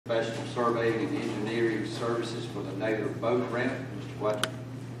professional surveying and engineering services for the Naylor boat ramp. Mr. Fletcher.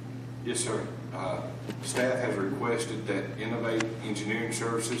 Yes, sir. Staff has requested that Innovate Engineering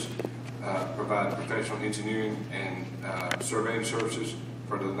Services provide professional engineering and surveying services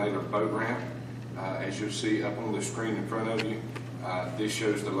for the Naylor boat ramp. As you'll see up on the screen in front of you, this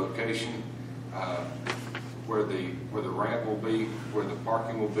shows the location where the ramp will be, where the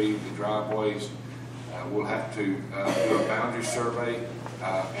parking will be, the driveways. We'll have to do a boundary survey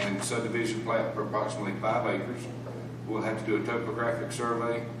and subdivision plat for approximately 5 acres. We'll have to do a topographic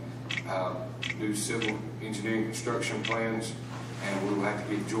survey, do civil engineering construction plans, and we will have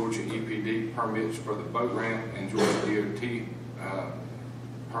to get Georgia EPD permits for the boat ramp and Georgia DOT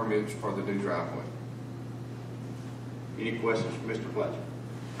permits for the new driveway. Any questions for Mr. Fletcher?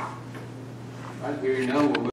 All right, hearing none, we'll move